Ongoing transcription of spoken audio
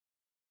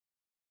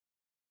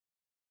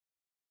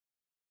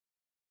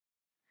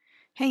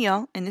Hey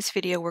y'all, in this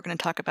video we're going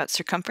to talk about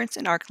circumference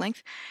and arc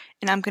length,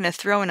 and I'm going to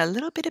throw in a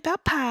little bit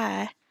about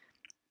pi.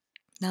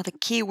 Now the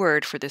key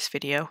word for this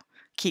video,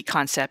 key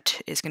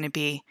concept, is going to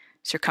be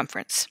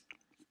circumference.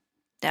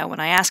 Now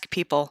when I ask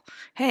people,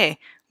 hey,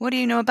 what do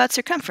you know about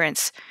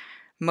circumference?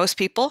 Most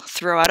people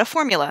throw out a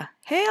formula.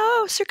 Hey,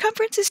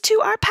 circumference is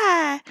 2r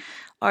pi,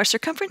 or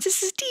circumference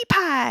is d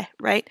pi,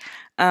 right?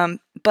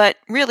 But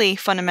really,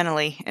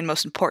 fundamentally, and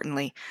most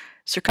importantly,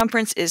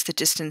 circumference is the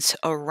distance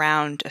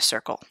around a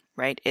circle,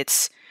 right?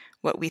 It's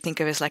what we think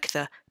of as like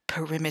the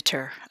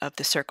perimeter of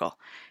the circle.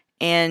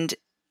 And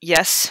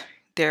yes,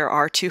 there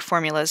are two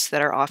formulas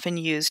that are often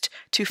used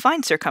to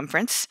find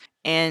circumference,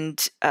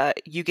 and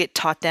you get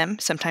taught them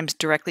sometimes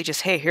directly,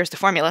 just, hey, here's the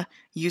formula,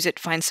 use it,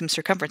 find some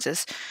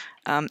circumferences.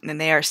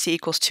 And they are c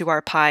equals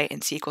 2r pi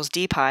and c equals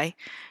d pi.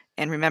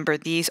 And remember,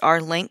 these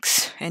are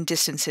lengths and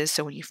distances,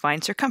 so when you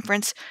find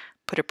circumference,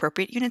 put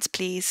appropriate units,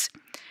 please.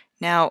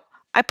 Now,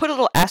 I put a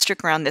little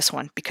asterisk around this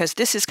one because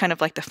this is kind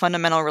of like the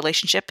fundamental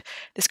relationship.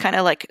 This kind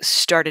of like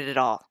started it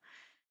all.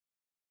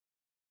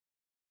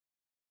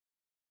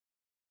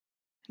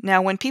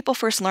 Now, when people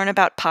first learn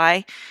about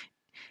pi,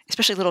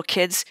 especially little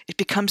kids, it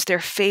becomes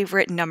their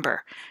favorite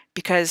number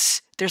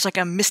because there's like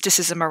a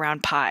mysticism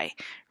around pi,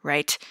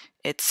 right?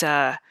 It's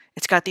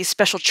got these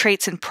special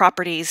traits and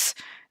properties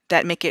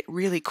that make it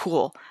really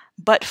cool.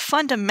 But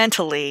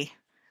fundamentally,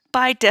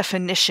 by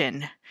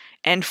definition,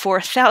 and for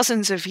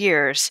thousands of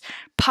years,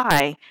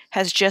 pi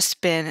has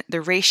just been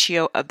the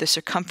ratio of the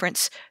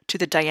circumference to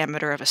the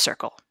diameter of a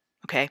circle.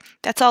 Okay,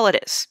 that's all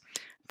it is.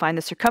 Find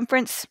the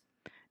circumference,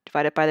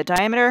 divide it by the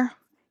diameter,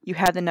 you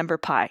have the number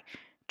pi.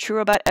 True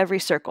about every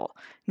circle.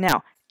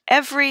 Now,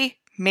 every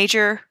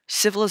major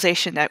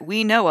civilization that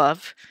we know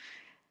of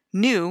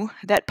knew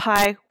that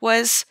pi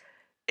was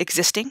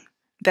existing,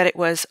 that it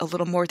was a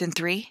little more than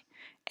 3,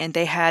 and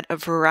they had a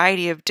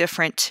variety of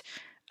different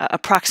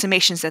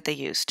approximations that they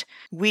used.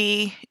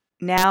 We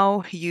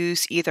now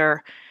use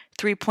either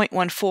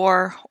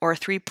 3.14 or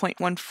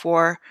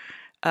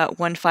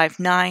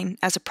 3.14159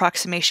 as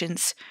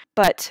approximations,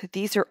 but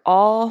these are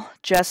all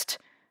just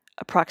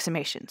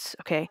approximations,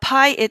 okay?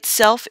 Pi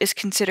itself is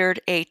considered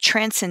a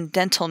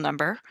transcendental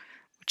number,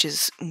 which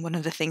is one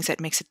of the things that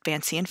makes it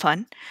fancy and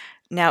fun.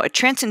 Now, a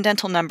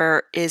transcendental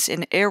number is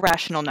an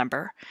irrational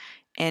number,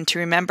 and to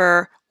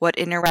remember what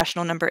an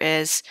irrational number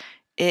is,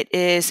 it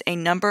is a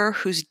number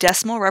whose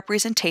decimal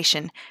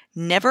representation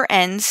never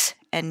ends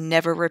and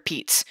never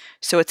repeats.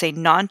 So it's a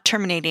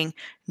non-terminating,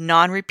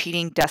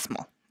 non-repeating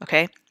decimal,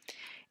 okay?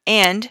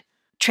 And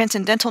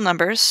transcendental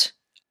numbers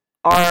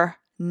are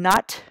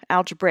not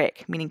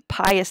algebraic, meaning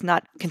pi is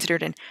not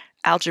considered an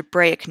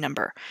algebraic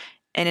number.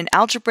 And an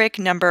algebraic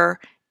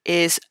number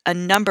is a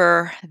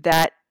number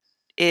that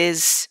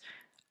is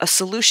a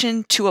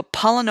solution to a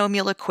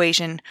polynomial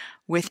equation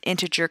with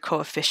integer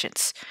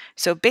coefficients.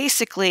 So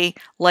basically,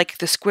 like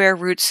the square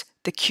roots,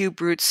 the cube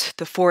roots,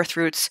 the fourth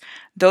roots,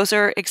 those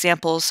are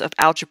examples of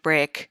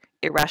algebraic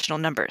irrational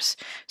numbers.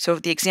 So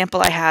the example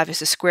I have is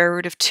the square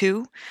root of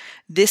 2.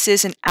 This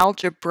is an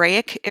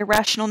algebraic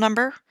irrational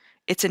number.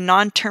 It's a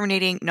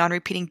non-terminating,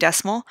 non-repeating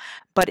decimal,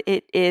 but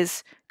it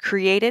is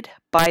created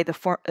by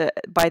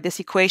this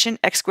equation,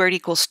 x squared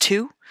equals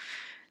 2.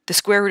 The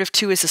square root of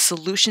 2 is a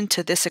solution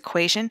to this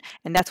equation,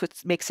 and that's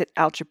what makes it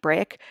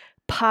algebraic.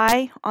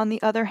 Pi, on the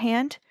other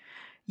hand,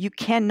 you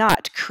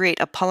cannot create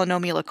a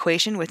polynomial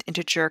equation with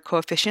integer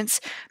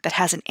coefficients that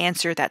has an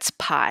answer that's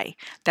pi.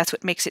 That's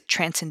what makes it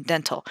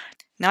transcendental.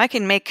 Now I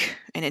can make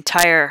an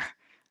entire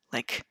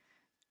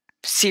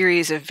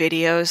series of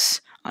videos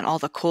on all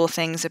the cool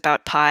things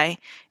about pi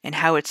and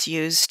how it's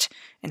used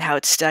and how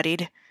it's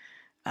studied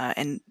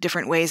and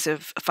different ways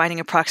of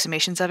finding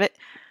approximations of it.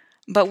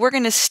 But we're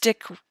going to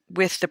stick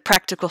with the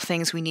practical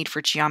things we need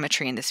for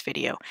geometry in this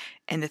video.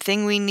 And the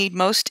thing we need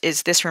most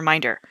is this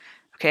reminder,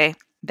 okay,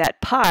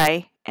 that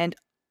pi and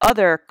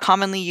other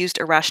commonly used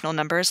irrational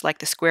numbers like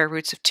the square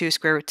roots of 2,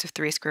 square roots of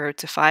 3, square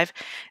roots of 5,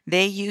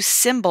 they use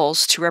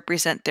symbols to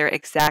represent their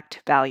exact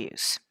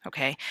values,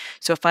 okay?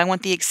 So if I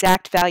want the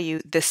exact value,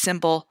 the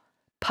symbol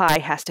pi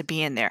has to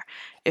be in there.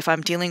 If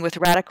I'm dealing with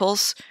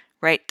radicals,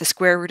 right, the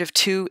square root of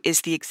 2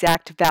 is the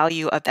exact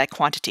value of that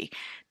quantity.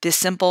 This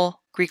symbol,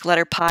 Greek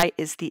letter pi,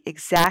 is the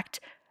exact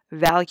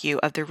value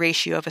of the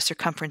ratio of a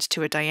circumference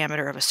to a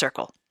diameter of a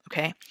circle,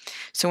 okay?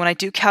 So when I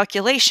do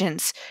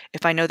calculations,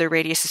 if I know the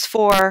radius is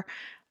 4,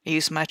 I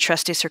use my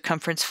trusty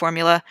circumference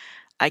formula,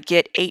 I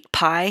get 8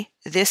 pi.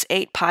 This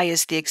 8 pi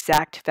is the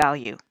exact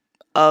value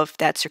of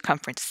that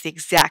circumference, the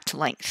exact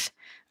length,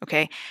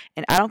 okay?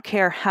 And I don't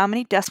care how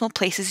many decimal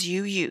places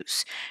you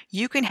use.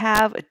 You can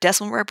have a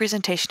decimal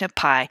representation of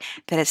pi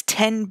that has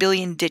 10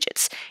 billion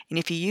digits. And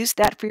if you use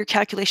that for your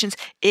calculations,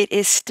 it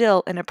is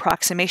still an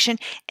approximation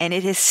and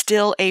it is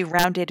still a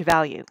rounded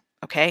value,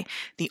 okay?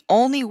 The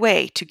only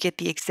way to get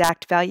the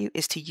exact value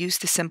is to use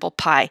the symbol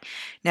pi.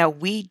 Now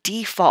we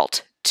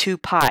default to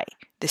pi,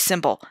 the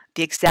symbol,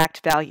 the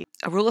exact value.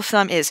 A rule of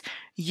thumb is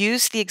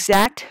use the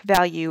exact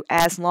value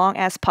as long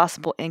as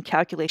possible in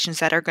calculations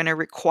that are going to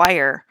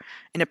require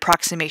an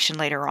approximation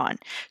later on.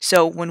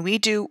 So when we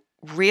do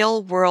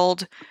real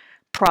world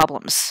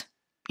problems,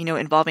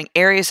 involving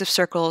areas of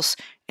circles,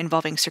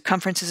 involving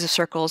circumferences of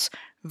circles,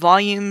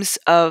 volumes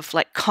of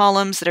like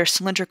columns that are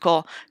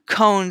cylindrical,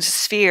 cones,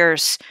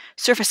 spheres,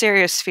 surface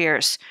area of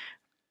spheres,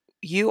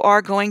 you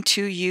are going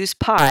to use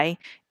pi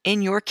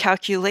in your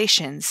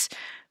calculations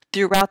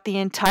throughout the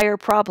entire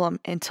problem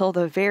until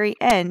the very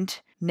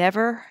end.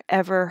 Never,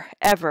 ever,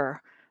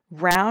 ever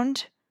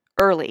round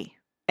early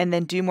and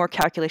then do more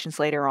calculations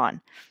later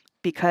on,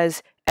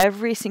 because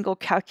every single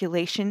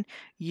calculation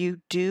you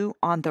do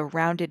on the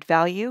rounded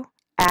value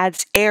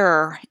adds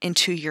error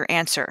into your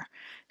answer.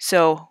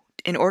 So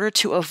in order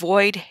to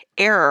avoid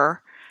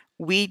error,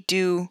 we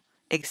do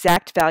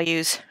exact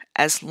values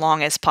as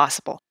long as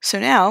possible. So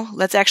now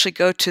let's actually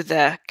go to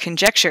the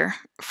conjecture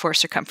for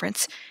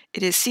circumference.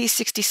 It is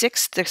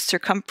C66, the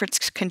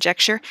circumference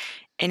conjecture,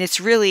 and it's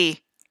really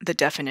the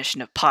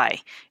definition of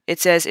pi. It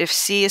says if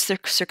C is the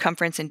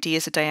circumference and D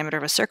is the diameter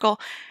of a circle,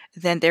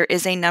 then there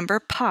is a number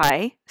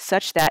pi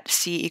such that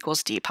C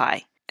equals d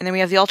pi. And then we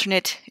have the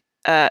alternate,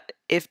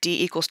 if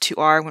D equals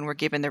 2r when we're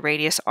given the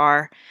radius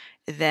r,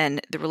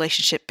 then the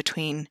relationship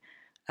between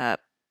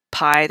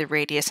pi, the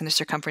radius, and the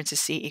circumference is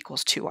C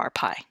equals 2r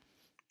pi.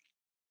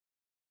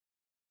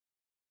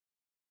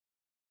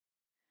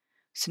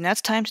 So now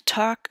it's time to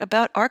talk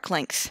about arc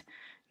length.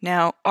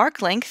 Now,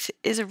 arc length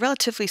is a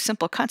relatively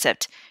simple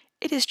concept.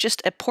 It is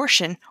just a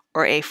portion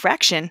or a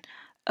fraction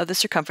of the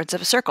circumference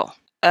of a circle.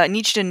 I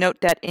need you to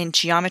note that in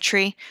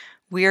geometry,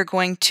 we are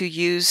going to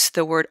use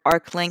the word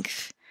arc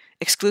length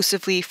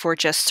exclusively for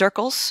just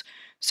circles.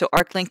 So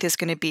arc length is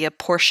going to be a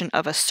portion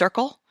of a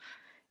circle.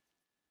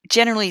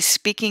 Generally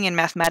speaking, in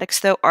mathematics,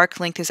 though, arc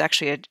length is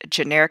actually a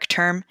generic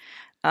term,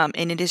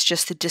 and it is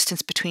just the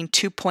distance between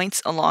 2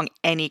 points along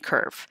any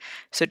curve.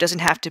 So it doesn't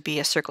have to be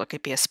a circle. It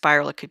could be a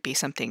spiral. It could be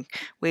something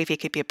wavy.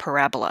 It could be a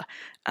parabola.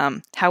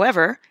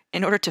 However,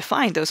 in order to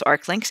find those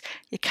arc lengths,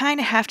 you kind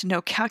of have to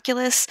know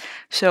calculus.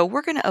 So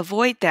we're going to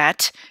avoid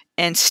that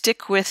and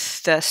stick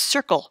with the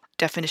circle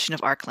definition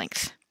of arc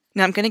length.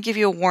 Now I'm going to give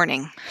you a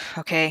warning,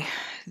 okay?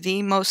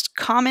 The most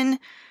common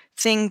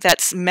thing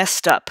that's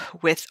messed up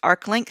with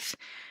arc length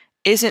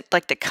isn't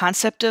like the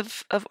concept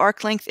of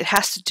arc length. It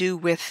has to do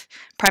with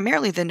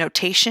primarily the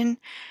notation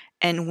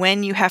and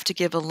when you have to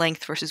give a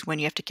length versus when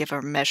you have to give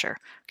a measure.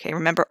 Okay,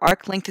 remember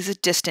arc length is a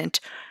distance.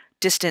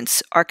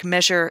 Arc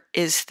measure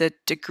is the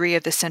degree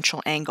of the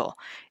central angle.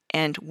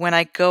 And when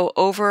I go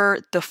over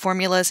the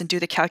formulas and do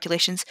the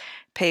calculations,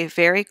 pay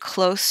very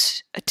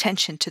close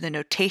attention to the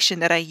notation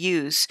that I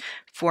use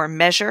for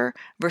measure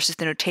versus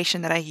the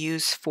notation that I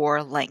use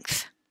for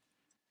length.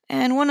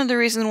 And one of the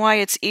reasons why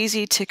it's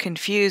easy to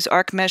confuse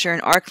arc measure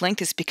and arc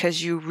length is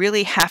because you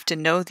really have to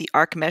know the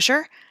arc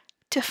measure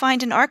to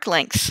find an arc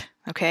length,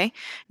 okay?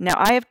 Now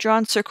I have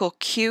drawn circle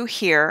Q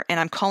here, and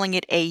I'm calling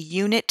it a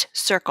unit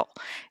circle,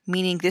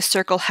 meaning this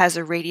circle has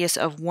a radius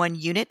of 1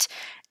 unit,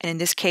 and in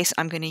this case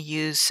I'm going to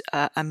use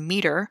a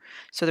meter.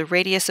 So the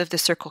radius of the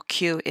circle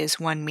Q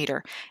is 1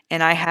 meter,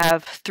 and I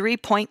have 3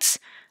 points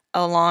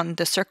along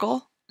the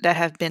circle that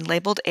have been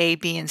labeled A,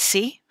 B, and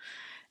C.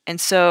 And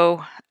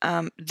so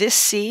this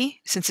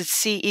C, since it's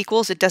C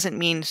equals, it doesn't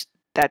mean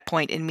that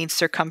point, it means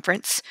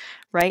circumference,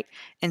 right?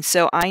 And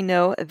so I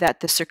know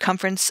that the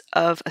circumference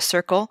of a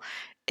circle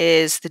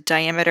is the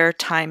diameter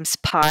times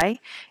pi,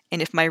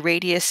 and if my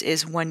radius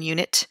is 1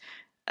 unit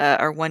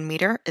or 1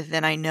 meter,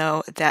 then I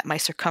know that my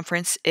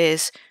circumference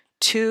is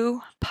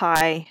 2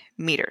 pi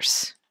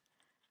meters.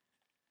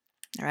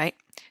 All right,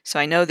 so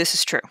I know this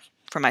is true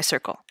for my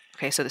circle.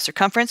 Okay, so the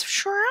circumference,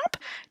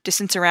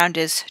 distance around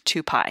is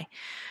 2 pi.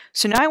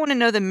 So now I want to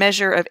know the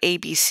measure of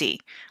ABC.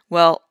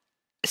 Well,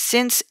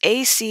 since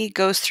AC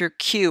goes through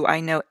Q, I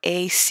know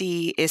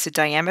AC is a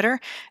diameter.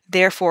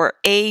 Therefore,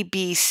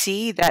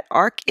 ABC, that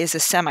arc, is a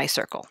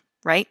semicircle,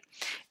 right?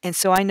 And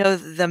so I know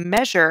the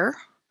measure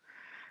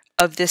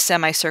of this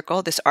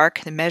semicircle, this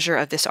arc, the measure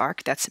of this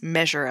arc, that's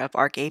measure of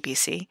arc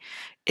ABC,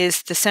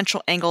 is the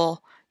central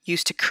angle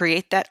used to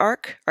create that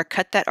arc or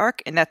cut that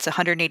arc, and that's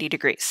 180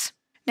 degrees.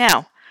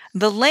 Now,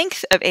 the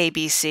length of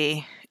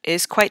ABC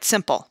is quite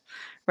simple.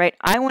 Right?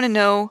 I want to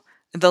know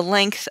the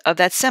length of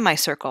that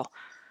semicircle,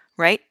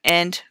 right?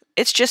 And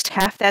it's just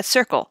half that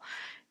circle.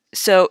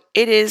 So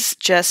it is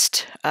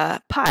just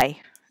pi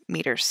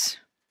meters,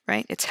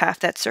 right? It's half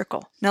that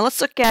circle. Now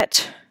let's look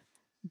at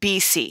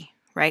BC,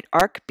 right?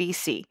 Arc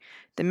BC.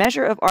 The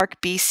measure of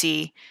arc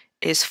BC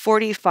is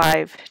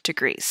 45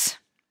 degrees,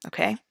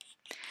 okay?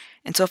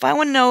 And so if I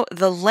want to know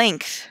the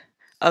length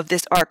of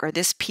this arc or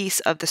this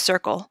piece of the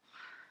circle,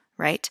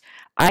 right,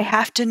 I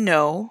have to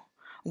know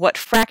what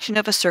fraction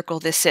of a circle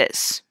this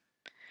is.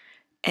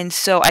 And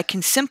so I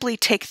can simply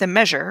take the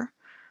measure,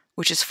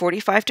 which is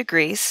 45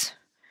 degrees,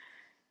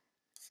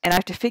 and I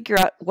have to figure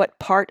out what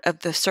part of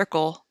the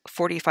circle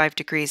 45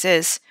 degrees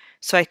is.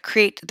 So I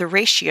create the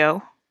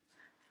ratio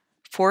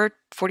for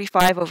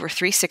 45 over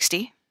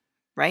 360,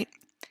 right?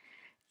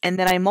 And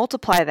then I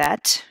multiply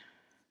that.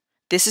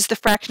 This is the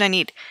fraction I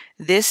need.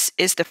 This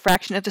is the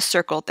fraction of the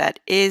circle that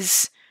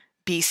is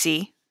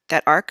BC,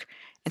 that arc.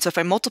 And so if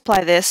I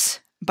multiply this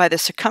by the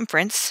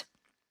circumference,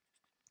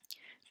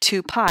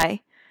 2 pi,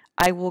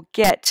 I will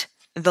get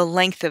the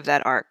length of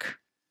that arc.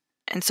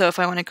 And so if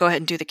I want to go ahead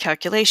and do the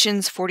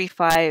calculations,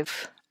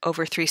 45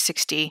 over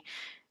 360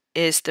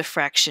 is the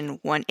fraction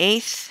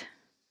 1/8.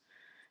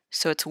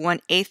 So it's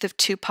 1/8 of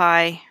 2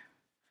 pi,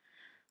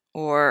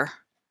 or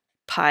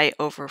pi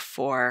over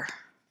 4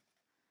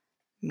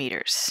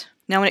 meters.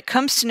 Now when it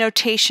comes to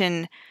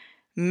notation,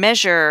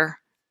 measure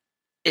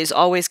is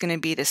always going to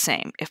be the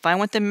same. If I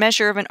want the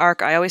measure of an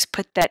arc, I always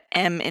put that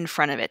m in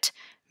front of it.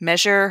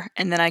 Measure,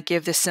 and then I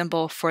give the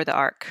symbol for the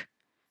arc.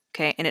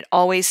 Okay, and it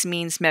always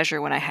means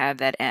measure when I have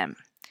that m.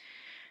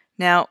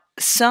 Now,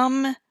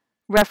 some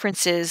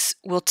references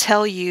will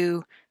tell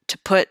you to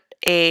put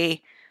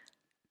a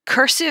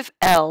cursive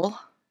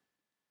L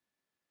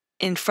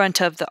in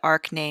front of the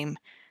arc name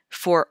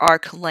for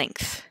arc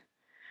length,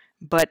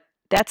 but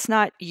that's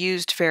not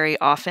used very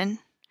often.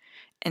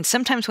 And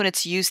sometimes when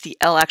it's used, the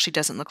L actually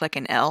doesn't look like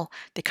an L.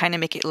 They kind of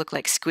make it look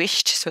like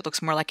squished, so it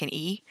looks more like an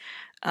E.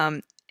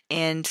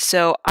 And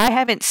so I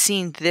haven't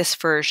seen this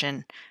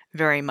version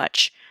very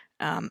much.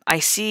 I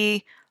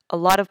see a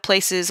lot of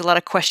places, a lot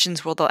of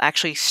questions where they'll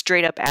actually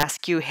straight up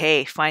ask you,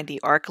 hey, find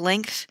the arc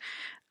length.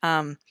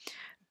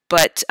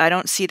 But I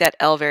don't see that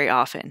L very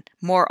often.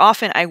 More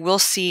often, I will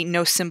see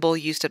no symbol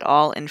used at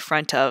all in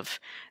front of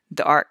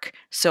the arc.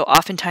 So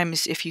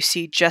oftentimes, if you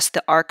see just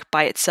the arc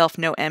by itself,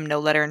 no M, no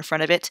letter in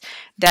front of it,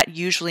 that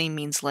usually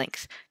means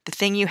length. The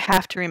thing you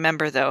have to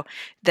remember, though,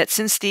 that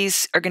since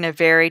these are going to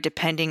vary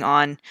depending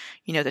on,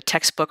 the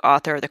textbook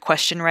author or the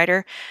question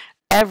writer,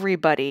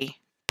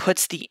 everybody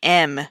puts the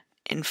M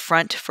in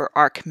front for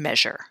arc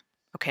measure.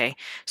 Okay,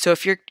 so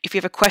if you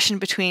have a question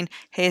between,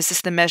 hey, is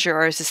this the measure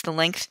or is this the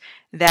length,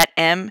 that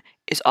M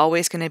is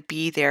always going to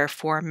be there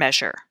for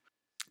measure.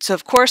 So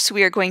of course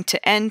we are going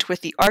to end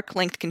with the arc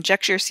length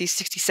conjecture,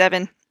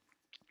 C67,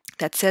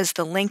 that says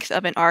the length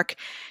of an arc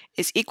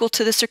is equal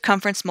to the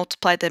circumference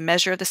multiplied the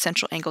measure of the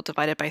central angle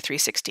divided by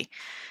 360.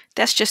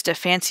 That's just a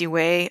fancy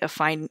way of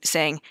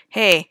saying,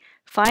 hey,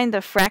 find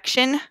the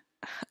fraction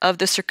of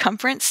the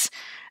circumference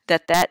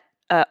that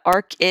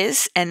arc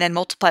is, and then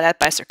multiply that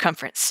by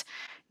circumference.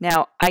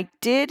 Now, I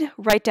did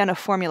write down a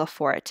formula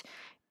for it,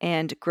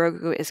 and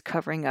Grogu is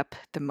covering up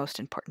the most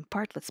important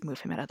part. Let's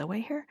move him out of the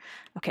way here.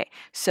 Okay,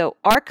 so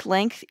arc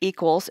length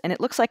equals, and it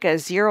looks like a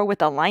 0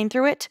 with a line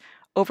through it,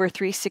 over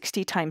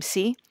 360 times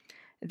c.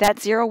 That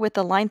 0 with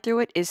the line through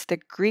it is the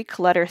Greek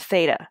letter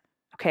theta.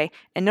 Okay,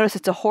 and notice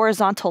it's a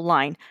horizontal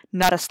line,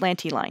 not a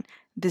slanty line.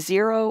 The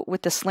 0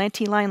 with the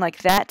slanty line like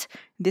that,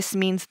 this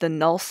means the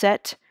null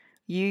set.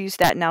 You use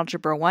that in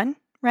Algebra 1,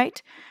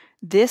 right?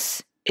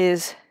 This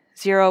is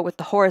 0 with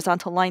the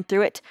horizontal line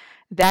through it.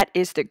 That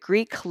is the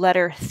Greek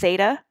letter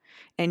theta,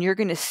 and you're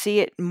going to see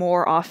it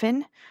more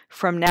often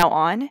from now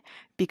on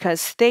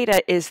because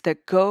theta is the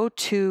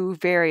go-to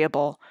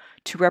variable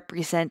to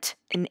represent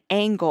an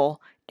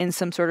angle in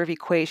some sort of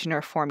equation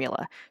or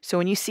formula. So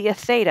when you see a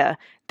theta,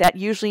 that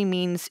usually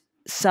means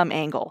some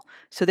angle.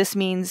 So this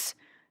means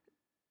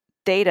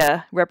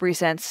theta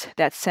represents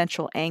that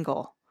central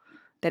angle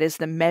that is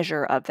the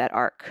measure of that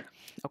arc.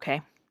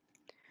 Okay.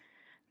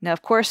 Now,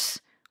 of course,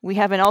 we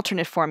have an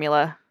alternate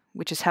formula,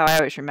 which is how I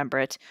always remember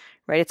it,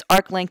 right? It's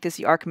arc length is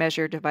the arc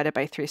measure divided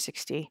by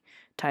 360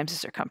 times the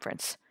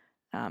circumference.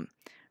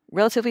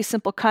 Relatively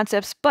simple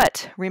concepts,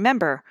 but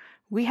remember,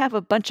 we have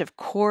a bunch of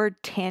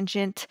chord,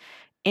 tangent,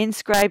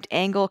 inscribed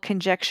angle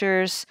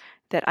conjectures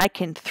that I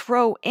can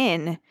throw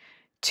in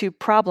to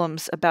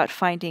problems about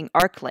finding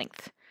arc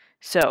length.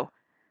 So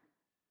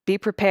be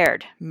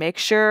prepared. Make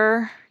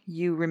sure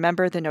you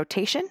remember the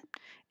notation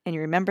and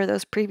you remember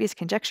those previous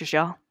conjectures,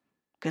 y'all.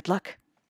 Good luck.